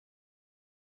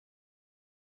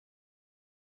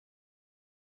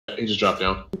he just dropped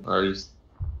down. Or he's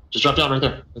just dropped down right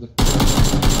there. Right there.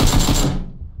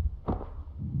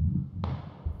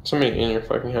 Somebody in your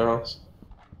fucking house.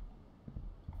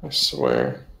 I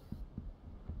swear.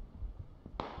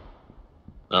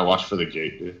 Watch for the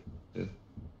gate, dude. Yeah.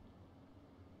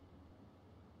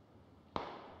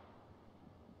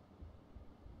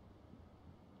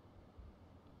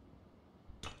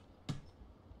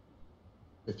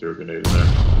 They threw a grenade in there.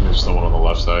 There's someone on the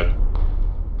left side.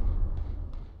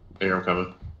 I hear him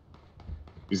coming.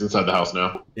 He's inside the house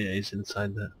now. Yeah, he's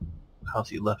inside the house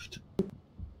he left.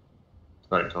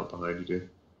 Right, come behind you, dude.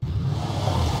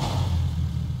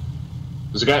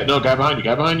 There's a guy. No, guy behind you.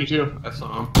 Guy behind you too. I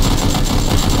saw him.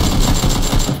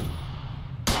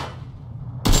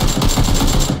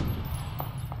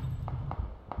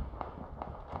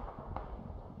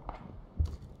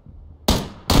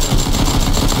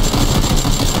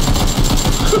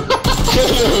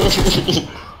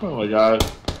 Oh my god.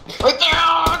 Right there!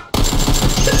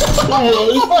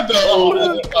 What? No,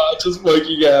 that's not just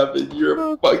fucking happened.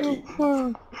 You're fucking.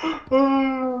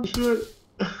 Oh shit.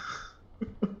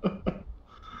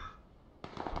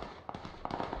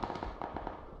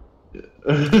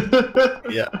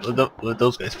 Yeah, let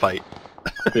those guys fight.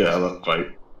 Yeah, let them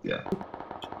fight. Yeah.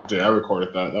 Dude, I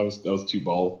recorded that. That was too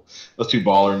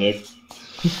baller, Nick.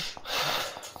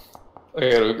 I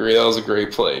gotta agree, that was a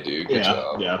great play, dude. Good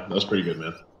job. Yeah, that was pretty good,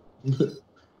 man.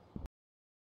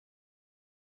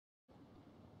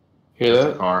 Hear That's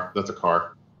that? a car. That's a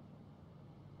car.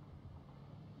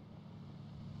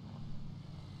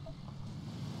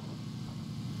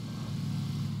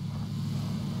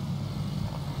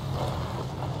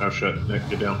 Oh shit, Nick,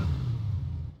 get down.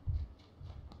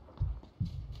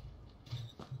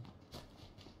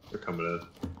 They're coming in.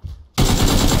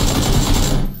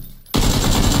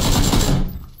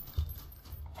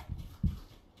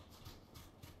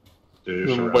 Dude,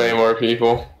 you're Way more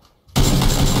people.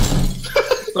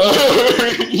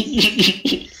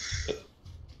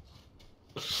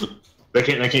 They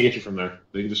can't get you from there.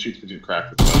 They can just shoot through the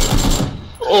crack.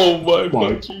 Oh my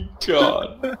fucking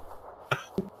god.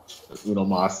 Uno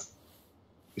Mas.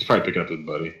 He's probably picking up his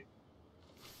buddy.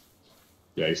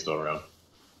 Yeah, he's still around.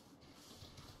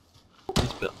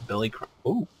 He's Billy.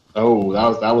 Ooh. Oh,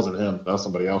 that wasn't him. That was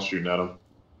somebody else shooting at him.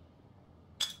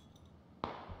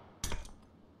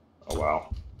 Oh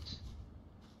wow.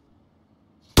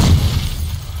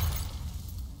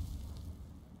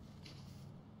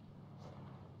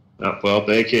 Oh, well,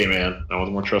 the AK man. That was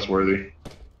more trustworthy.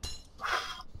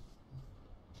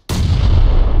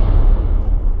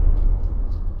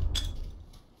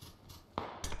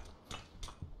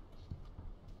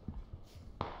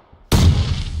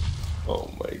 Oh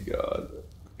my god.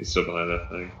 He's still behind that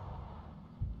thing.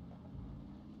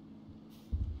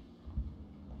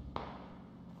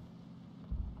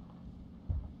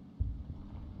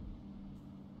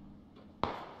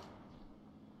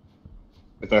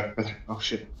 Right there, right there. Oh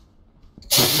shit.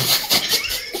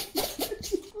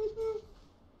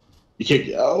 You can't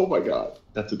get. Oh my god.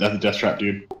 That's a death trap,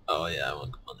 dude. Oh yeah, I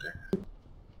won't go on there.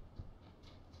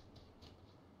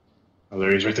 Oh, there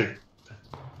he is, right there.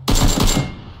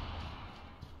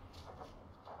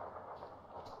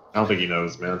 I don't think he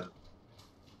knows, man.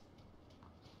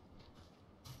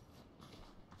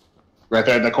 Right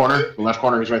there in the corner, the left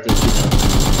corner, he's right there.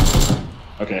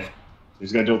 Okay.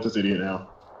 He's gonna deal with this idiot now.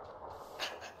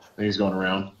 And he's going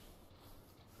around.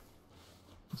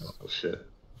 Oh shit.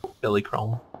 Billy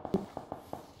crawling.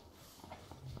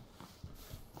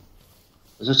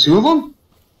 Is there two of them?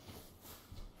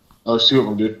 Oh, there's two of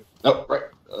them, dude. Oh, right.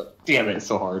 Damn it, it's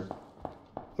so hard.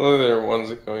 So there are ones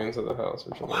that go into the house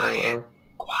or something like that.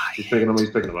 Quiet. He's picking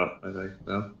them up, I think.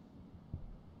 No?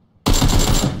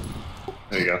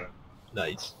 There you go.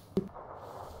 Nice.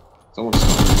 Someone's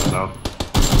now.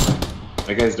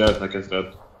 That guy's dead, that guy's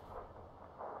dead.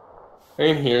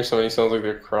 I can hear somebody sounds like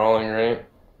they're crawling, right?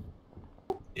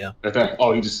 Yeah. Right there.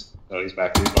 Oh, he's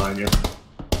back. He's behind you.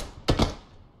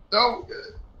 No!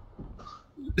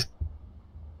 You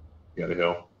got a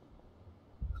hill.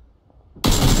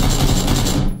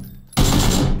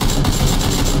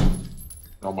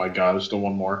 Oh my god, there's still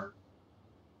one more.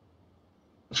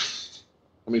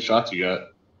 How many shots you got?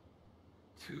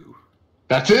 2.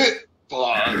 That's it?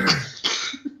 Fuck.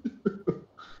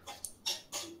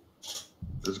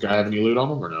 Does this guy have any loot on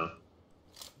him or no?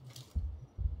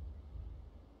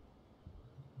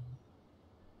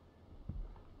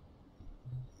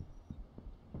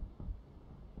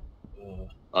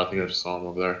 I think I just saw him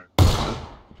over there.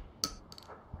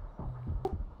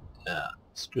 Yeah,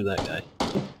 screw that guy.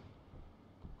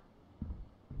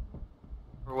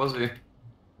 Where was he? I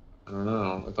don't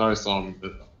know. I thought I saw him.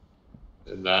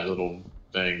 in that little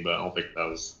thing, but I don't think that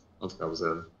was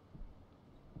him.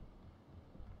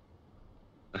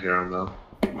 I hear him though.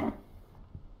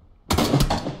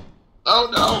 Oh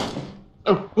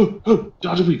no! Oh,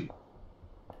 dodge me!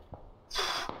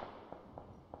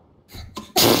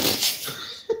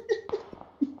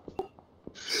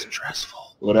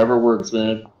 Stressful. Whatever works,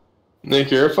 man.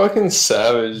 Nick, you're a fucking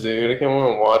savage, dude. I can't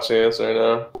believe I'm watching this right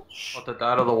now. What, the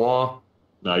out of the wall?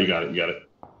 No, you got it.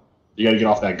 You gotta get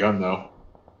off that gun though.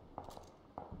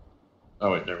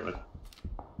 Oh wait, never mind.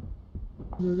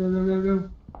 Go.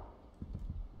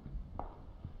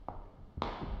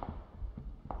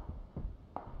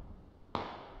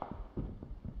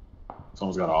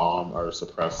 Someone's got an arm or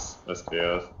suppress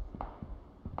SKS.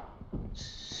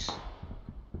 This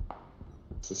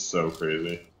is so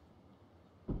crazy.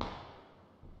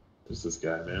 Who's this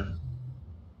guy, man?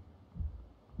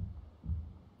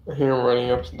 I hear him running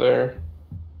up there.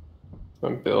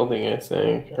 I'm building, I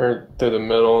think. Or through the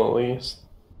middle, at least.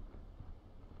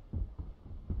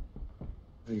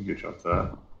 I can get you up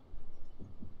that.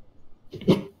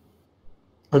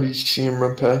 How did you see him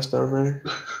run past down there?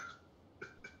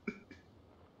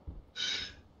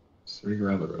 Swing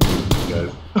around the road,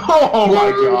 guys. Oh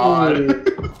my god!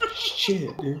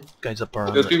 Shit, dude. Guys up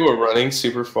around Those people are running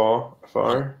super far.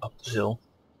 up the hill.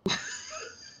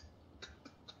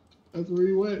 That's where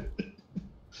he went.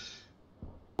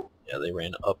 Yeah, they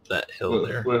ran up that hill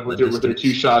there. With their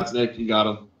 2 shots, Nick, you got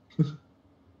them.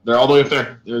 They're all the way up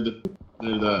there. They're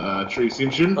the tree. See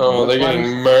him shooting? Oh, they're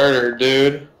getting murdered,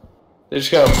 dude. They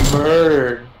just got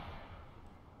murdered.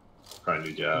 Probably need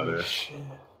to get out of there. Shit.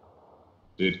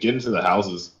 Dude, get into the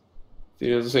houses.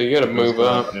 Dude, so you gotta move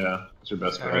up. Yeah, it's your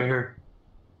best Right friend. here.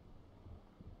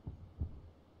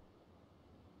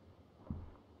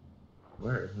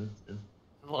 Where?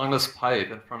 Along this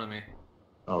pipe in front of me.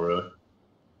 Oh, really?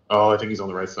 Oh, I think he's on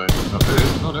the right side. Oh, there he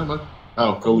is. Oh, never mind.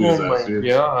 Oh, go lose Oh that, my dude.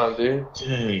 god, dude.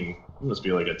 Dang. You must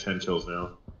be like at 10 kills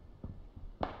now.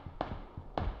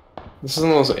 This is the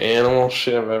most animal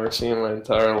shit I've ever seen in my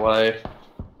entire life.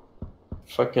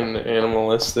 Fucking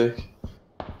animalistic.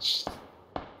 Just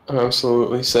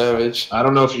absolutely savage. I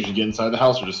don't know if you should get inside the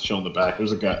house or just chill in the back.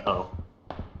 There's a guy. Oh.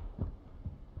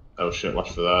 Oh shit,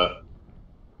 watch for that.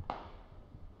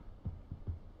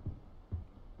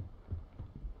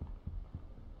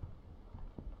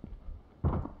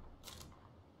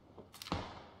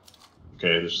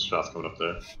 Okay, there's shots coming up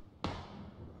there.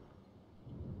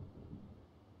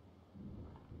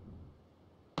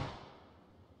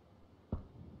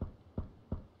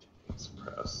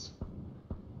 Suppressed.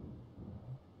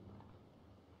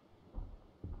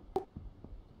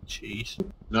 Jeez.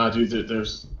 Nah, dude,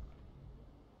 there's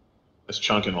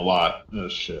chunking a lot. Oh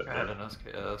shit. I had an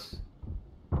SKS.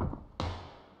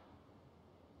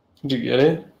 Did you get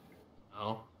it?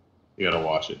 No. You gotta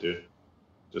watch it, dude.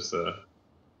 Just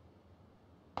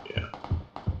yeah.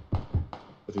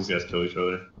 Let these guys kill each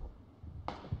other.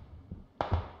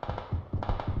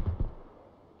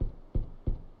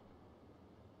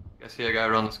 I see a guy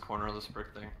around this corner of this brick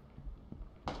thing.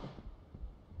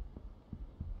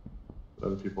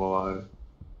 Other people alive.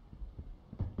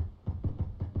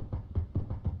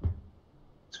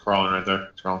 It's crawling right there.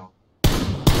 It's crawling.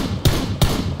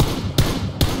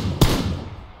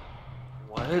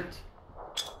 What?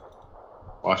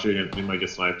 Watch it. You might get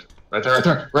sniped. Right there. Right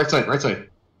there. Right side. Right side.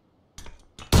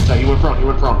 Yeah, he went prone. He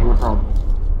went prone. He went prone.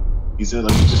 He's in.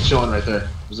 Like, he's just chilling right there.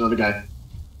 There's another guy.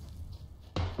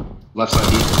 Left side,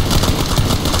 dude.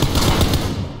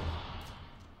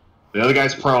 The other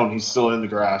guy's prone. He's still in the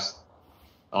grass.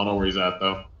 I don't know where he's at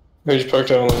though. He just parked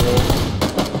out on the road.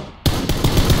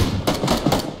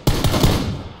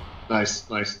 Nice,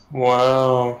 nice.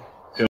 Wow.